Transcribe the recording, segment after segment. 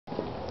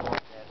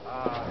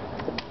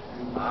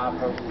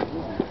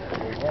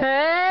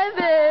Hey,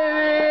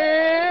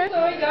 baby!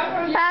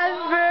 Happy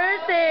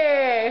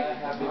birthday!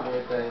 Happy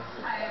birthday.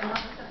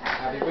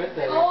 Happy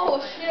birthday.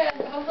 Oh shit!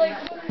 I was like,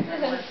 what is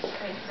this?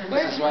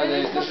 This is why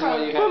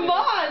you have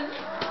Mom!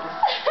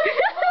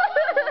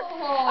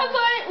 I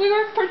thought we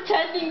were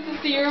pretending to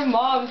see your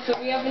mom, so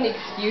we have an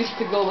excuse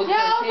to go look for a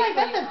Yeah, I was like, cake.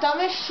 that's the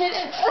dumbest shit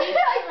ever.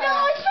 I know,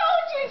 I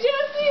told you,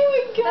 Jessie, oh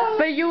my god.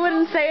 But you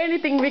wouldn't say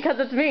anything because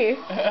it's me.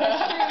 I'm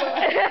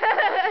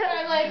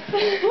like,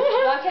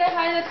 why can't I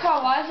hide in the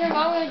car? Why is your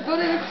mom gonna go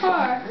to the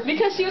car?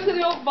 Because she was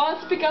gonna go to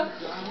pick up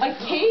a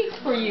cake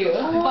for you.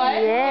 But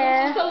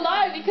yeah. it's just a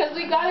lie because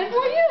we got it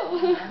for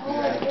you. Oh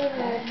my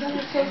goodness, that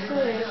is so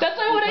silly. That's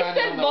why when I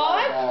said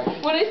Vaughn,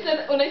 when I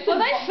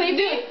said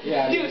sleeping,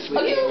 dude,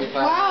 okay.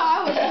 Wow,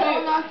 I was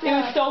so knocked It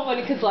was out. so funny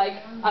because like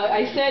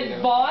I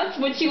said Vaughn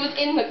when she was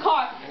in the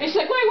car, and she's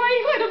like, wait, why are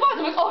you going to Vaughn?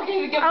 I'm like, oh,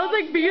 okay, I was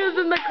like, Bia's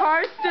in the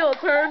car still,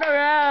 turn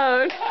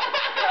around.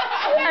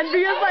 And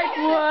Bia's like,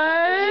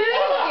 what?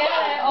 Get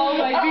it? Oh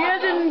my god. Bia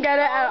didn't get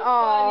it at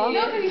all.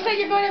 No, because you said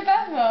you're going to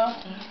basketball.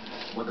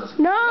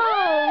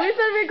 No, we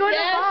said we're going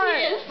to bar.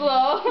 Yeah, she is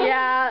slow.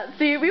 Yeah,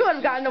 see, we would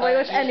have gotten away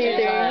with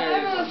anything.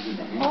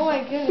 Oh my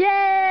goodness.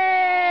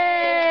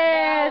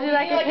 Yay! Do you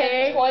like a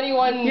cake?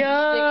 21 sticks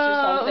or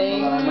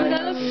something.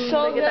 That looks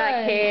so Look good. at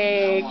that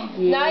cake.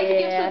 Now you can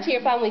give Yeah. some to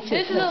your family too.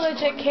 This is a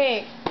legit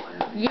cake.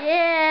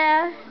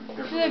 Yeah.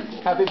 This is a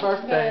Happy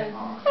birthday.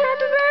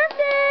 Happy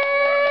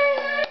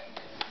birthday!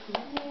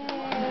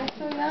 yeah,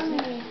 so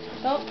yummy.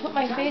 Don't put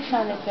my face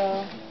on it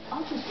though. I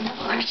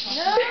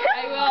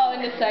will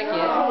in a second.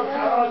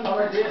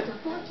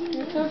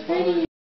 You're so pretty.